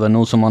med Børven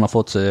nå som han har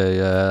fått seg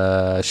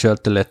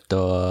selvtillit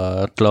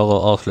og klare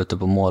å avslutte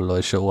på mål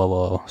og ikke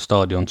over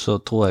stadion,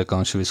 så tror jeg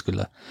kanskje vi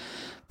skulle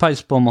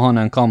peise på med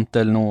han en kamp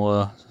til nå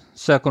og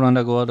se hvordan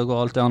det går. Det går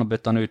alltid an å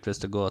bytte han ut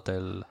hvis det går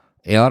til...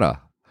 Ja da,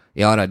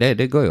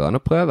 det går jo an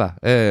å prøve.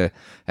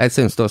 Jeg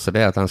synes også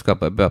det at han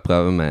bør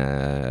prøve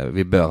med...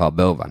 Vi bør ha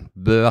Børven.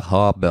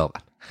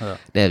 Ja.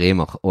 Det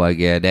rimer, og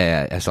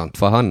det sant.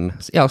 For han,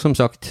 ja, som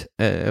sagt,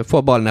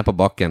 får ballen ned på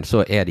bakken,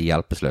 så de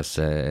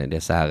hjelpeløse,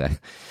 disse her.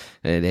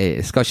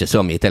 Det skal ikke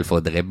så mye til for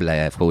å drible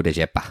Frode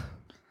Kippe.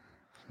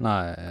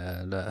 Nei,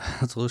 det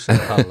tror ikke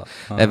jeg heller.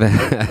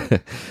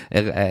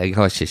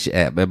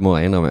 Jeg må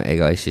innrømme,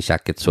 jeg har ikke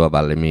sjekket så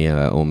veldig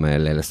mye om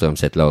Lillestrøm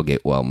sitt lag i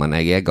år, men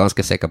jeg er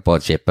ganske sikker på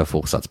at Kippe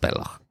fortsatt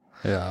spiller.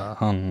 Ja,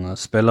 han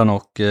spiller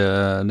nok.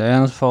 Det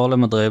eneste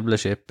farlige med drible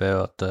Kippe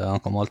at han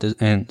kommer alltid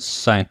inn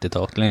sent i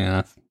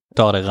taklingen,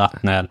 tar det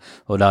rett ned,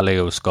 og der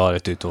ligger jo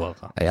skadet utover.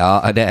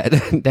 Ja,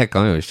 det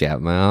kan jo skje,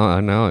 men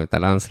han har jo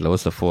tendens til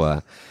også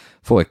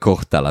få et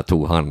kort eller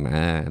to,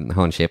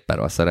 han Kippe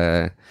da, så det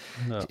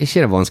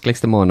ikke det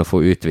vanskeligste mannen å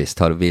få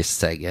utvist, har det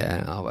vist seg,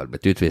 har vel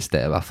blitt utvist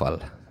det i hvert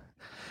fall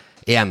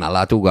 1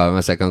 eller 2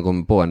 ganger, så jeg kan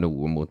komme på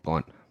noe mot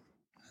Brann.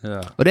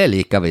 Ja. Og det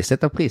liker vi,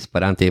 setter pris på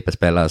den type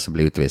spillere som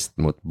blir utvist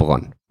mot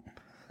Brann.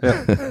 Ja,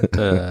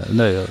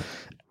 det gjør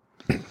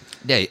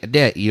vi.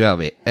 Det gjør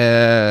vi.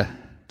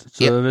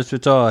 Så hvis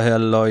vi tar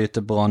hele laget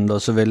til Brann da,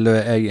 så ville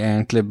jeg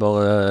egentlig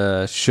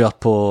bare kjørt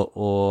på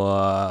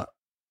og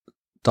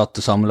tatt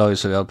det samme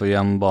laget som vi hadde på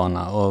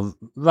hjemmebane, og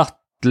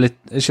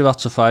ikke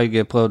vært så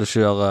feige, prøve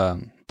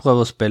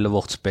å spille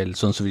vårt spill,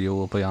 sånn som vi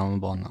gjorde på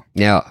hjemmebane.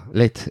 Ja,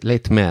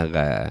 litt mer,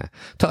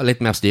 ta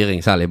litt mer styring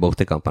selv i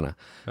bortekampene.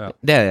 Ja.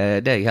 Det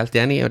er jeg helt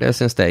enig i, og det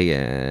synes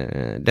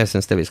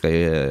jeg vi skal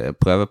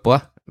prøve på.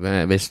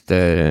 Hvis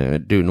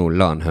du nå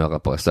Lan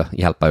hører på, så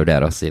hjelper jo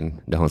det da, siden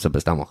det er han som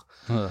bestemmer.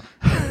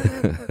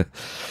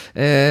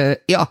 Ja,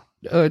 ja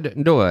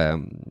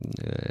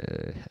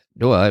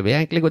da har vi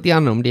egentlig gått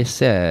gjennom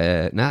disse.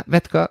 Nei,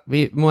 vet du hva?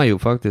 Vi må jo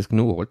faktisk,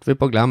 nå holdt vi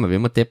på å glemme, vi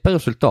må tippe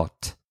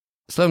resultat.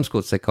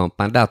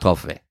 Strømsgodset-kampen, der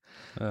traff vi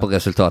på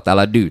resultat,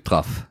 eller du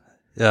traff.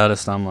 Ja, det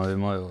stemmer, vi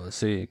må jo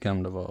si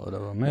hvem det var, og det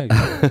var meg.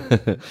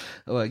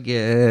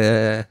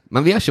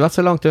 Men vi har ikke vært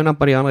så langt unna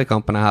på de andre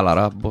kampene heller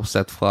da,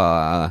 bortsett fra...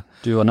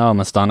 Du var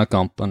nærmest denne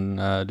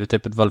kampen, du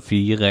tippet vel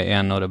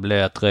 4-1, og det ble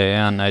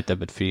 3-1, jeg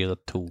tippet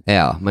 4-2.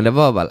 Ja, men det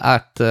var vel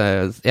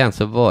en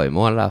som var i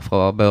mål der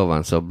fra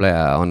Børven, som ble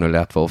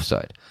annullert for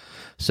offside.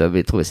 Så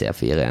vi tror vi sier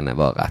 4-1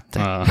 var rett.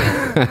 Ja.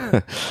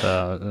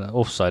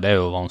 Offside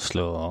jo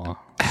vanskelig å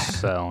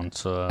se han,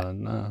 så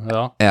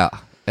ja. Ja,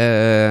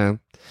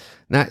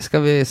 nei,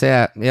 skal vi se,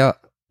 ja,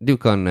 du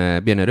kan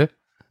begynne du,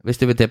 hvis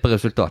du vil tippe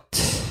resultat.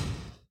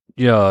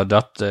 Ja,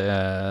 dette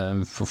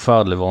en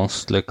forferdelig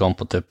vanskelig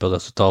kamp å tippe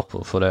resultat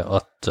på, for det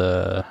at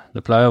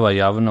det pleier å være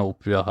jevne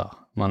oppgjør her,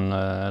 men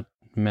jeg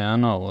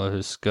mener å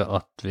huske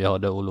at vi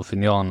hadde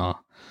Olofiniana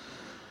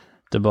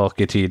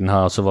tilbake i tiden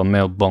her, som var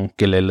med å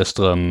banke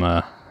Lillestrøm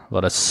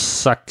var det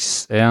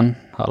 6-1,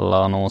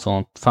 eller noe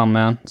sånt,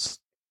 5-1,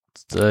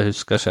 det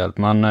husker jeg ikke helt,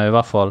 men i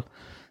hvert fall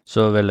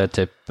så vil jeg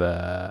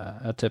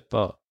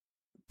tipper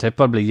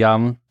det blir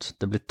jevnt,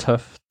 det blir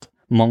tøft,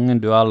 mange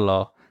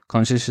dueller,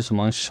 kanskje ikke så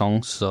mange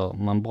sjanser,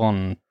 men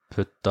Brann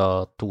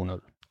putter 2-0.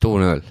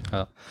 2-0.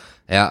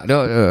 Ja, det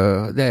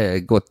er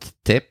et godt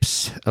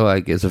tips, og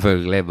jeg er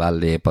selvfølgelig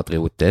veldig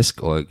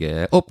patriotisk og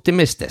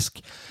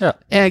optimistisk. Ja.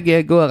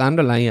 Jeg går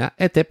enda lenger,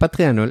 jeg tipper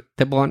 3-0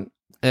 til Brann.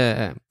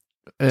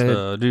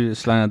 Du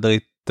slenger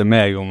dritt til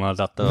meg om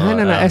dette?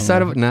 Nei, jeg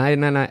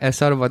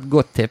sa det var et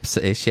godt tips,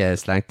 ikke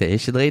slengte,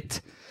 ikke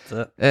dritt.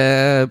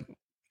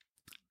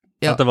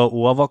 Dette var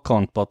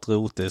overkant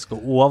patriotisk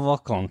og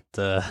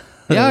overkant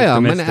ja,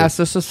 men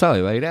så sa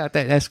jo jeg det at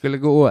jeg skulle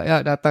gå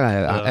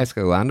jeg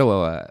skal gå enda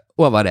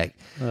over deg.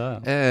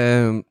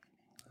 Jeg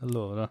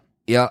lover det.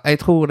 Ja, jeg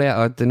tror det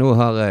at nå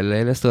har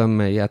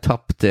Lillestrøm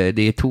tapt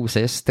de 2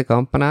 siste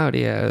kampene, og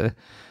de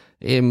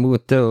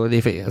imot, og de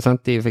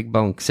fikk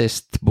bank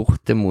sist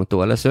borte mot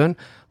Ålesund,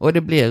 og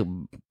det blir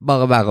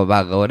bare verre og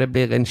verre, og det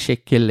blir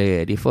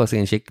de får seg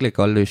en skikkelig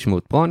kalddusj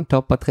mot Brann,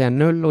 tapper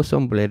 3-0, og så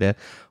blir det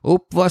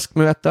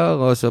oppvaskmøter,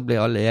 og så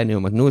blir alle enige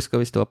om at nå skal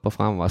vi stå på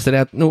fremover. Så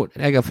det at nå,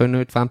 jeg har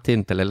funnet ut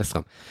fremtiden til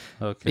Lillestrøm.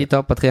 Okay. De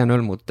tapper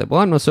 3-0 mot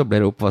Brann, og så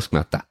blir det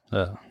oppvaskmøte.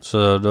 Ja,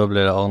 så da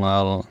blir det Arne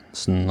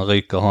Erlandsen,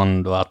 ryker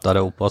han da etter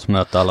det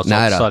oppvaskmøtet, eller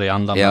satser de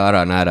enda med?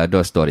 Ja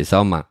da står de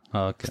sammen.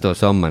 Okay. Står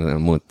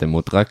sammen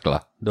mot Røkla.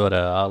 Da er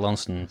det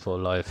Erlandsen for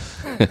life.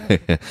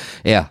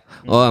 Ja,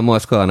 og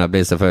målskårene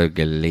blir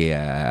selvfølgelig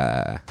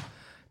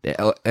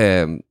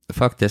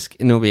faktisk,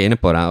 nå er vi inne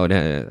på det,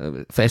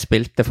 for jeg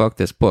spilte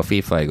faktisk på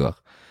FIFA i går.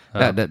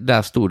 Ja.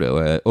 Der stod det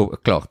jo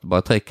klart,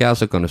 bare trykk her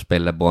så kan du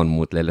spille Brann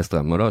mot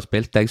Lillestrøm, og da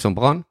spilte jeg som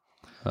Brann,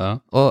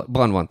 og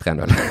Brann vant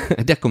 3-0.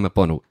 Det kom jeg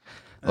på nå.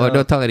 Og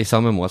da tar jeg de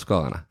samme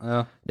målskårene.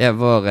 Ja. Det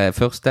var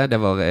første, det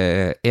var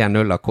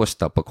 1-0 av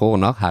Costa på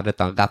corner,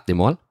 headet han rett i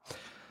mål.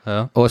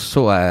 Ja. Og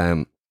så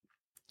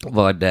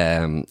var det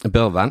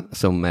Børven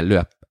som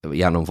løp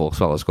gjennom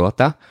forsvaret og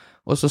skårte,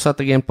 og så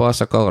satte jeg inn på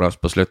Asa Karadas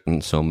på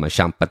slutten som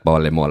kjempet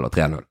ball i mål og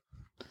 3-0.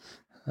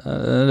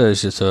 Det er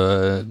ikke så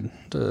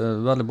det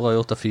er veldig bra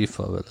gjort av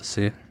FIFA, vil jeg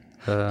si.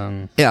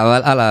 Ja,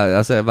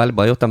 veldig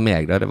bra gjort av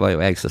meg da, det var jo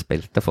jeg som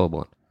spilte for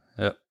Brann.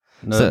 Ja,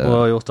 det er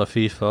bra gjort av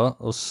FIFA,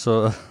 og så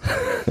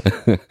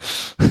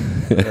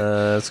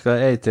skal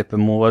jeg tippe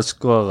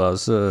målskårer,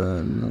 så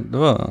det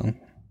var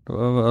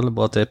veldig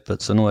bra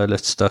tippet, så nå er jeg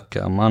litt støkk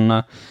her.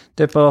 Men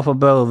tipper i hvert fall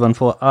Børven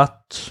for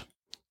 1,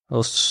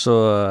 og så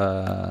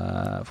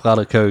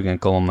Fredrik Haugen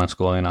kommer med en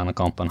skåring i denne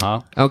kampen her.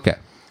 Ok.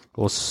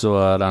 Og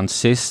så den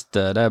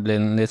siste, det blir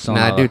litt sånn...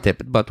 Nei, du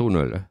tippet bare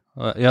 2-0.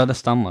 Ja, det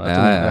stemmer.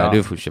 Ja, du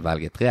får ikke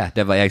velge 3.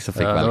 Det var jeg som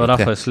fikk velge 3. Det var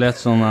derfor jeg slet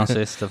som den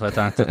siste, for jeg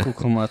tenkte, hvor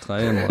kommer jeg 3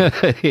 mål?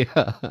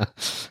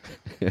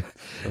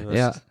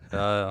 Ja.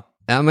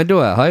 Ja, men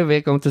da har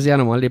vi kommet oss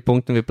gjennom alle de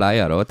punktene vi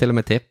pleier da, og til og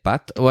med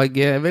tippet, og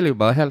jeg vil jo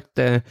bare helt,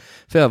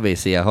 før vi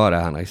sier ha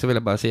det, Henrik, så vil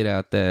jeg bare si det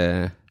at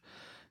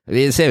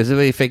vi ser jo så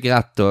vi fikk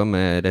rett da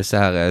med disse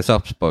her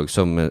Sarpsborg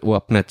som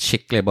åpnet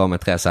skikkelig bra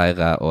med 3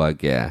 seire,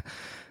 og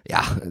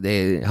ja, de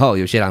har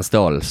jo ikke den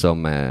stålen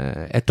som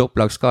et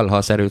topplag skal ha,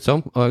 ser det ut som,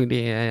 og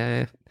de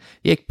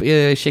gikk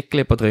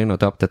skikkelig på trynet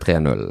og tapte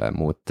 3-0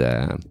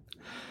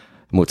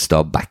 mot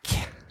Stabæk.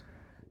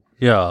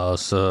 Ja,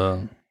 altså...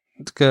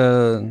 Det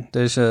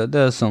er ikke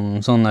det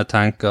som sånn jeg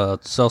tenker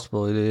at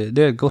Sarpsborg,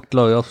 det er et godt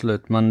lag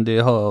absolutt, men de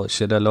har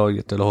ikke det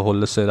laget til å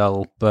holde seg der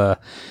oppe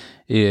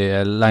i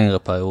en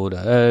lengre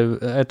periode.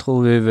 Jeg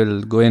tror vi vil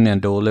gå inn i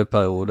en dårlig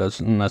periode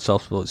med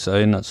Sarpsborgs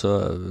øyne, så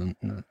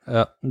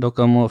ja,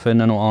 dere må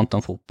finne noe annet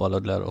enn fotball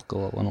og glede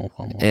dere over noe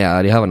fremover. Ja,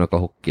 de har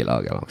noe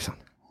hockeylag eller noe sånt.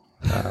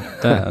 Ja,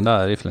 der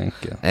er de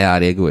flinke. Ja,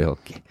 de er gode i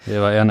hockey.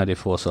 De var en av de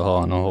få som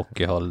har noen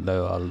hockeyhall, det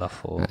er jo alle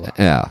derfor.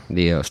 Ja,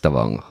 de er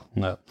Stavanger.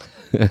 Ja.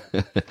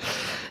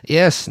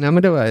 Yes,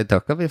 men da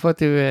takker vi for at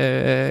du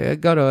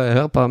gadd å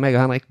høre på meg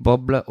og Henrik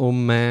boble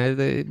om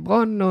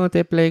Brann og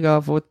tippeliga,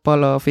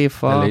 fotball og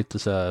FIFA.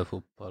 Eliteserie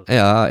fotball.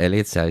 Ja,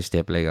 eliteserie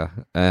tippeliga.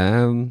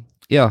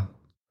 Ja,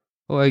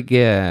 og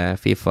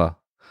FIFA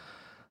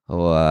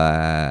og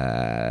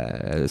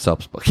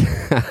Sarpsborg.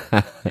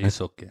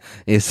 Ishockey.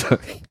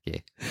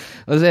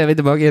 Og så er vi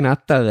tilbake igjen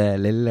etter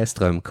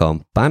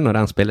Lillestrøm-kampen, og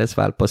den spilles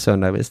vel på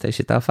søndag hvis det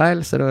ikke tar feil,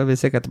 så da er vi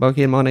sikkert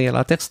tilbake i mandag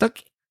eller tirsdag.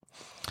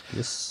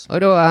 Yes.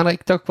 Og da,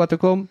 Henrik, takk for at du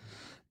kom.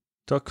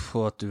 Takk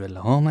for at du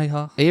ville ha meg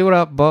her. Jo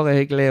da, bare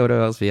hyggelig, og da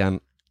høres vi igjen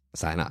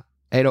senere.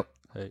 Hei da.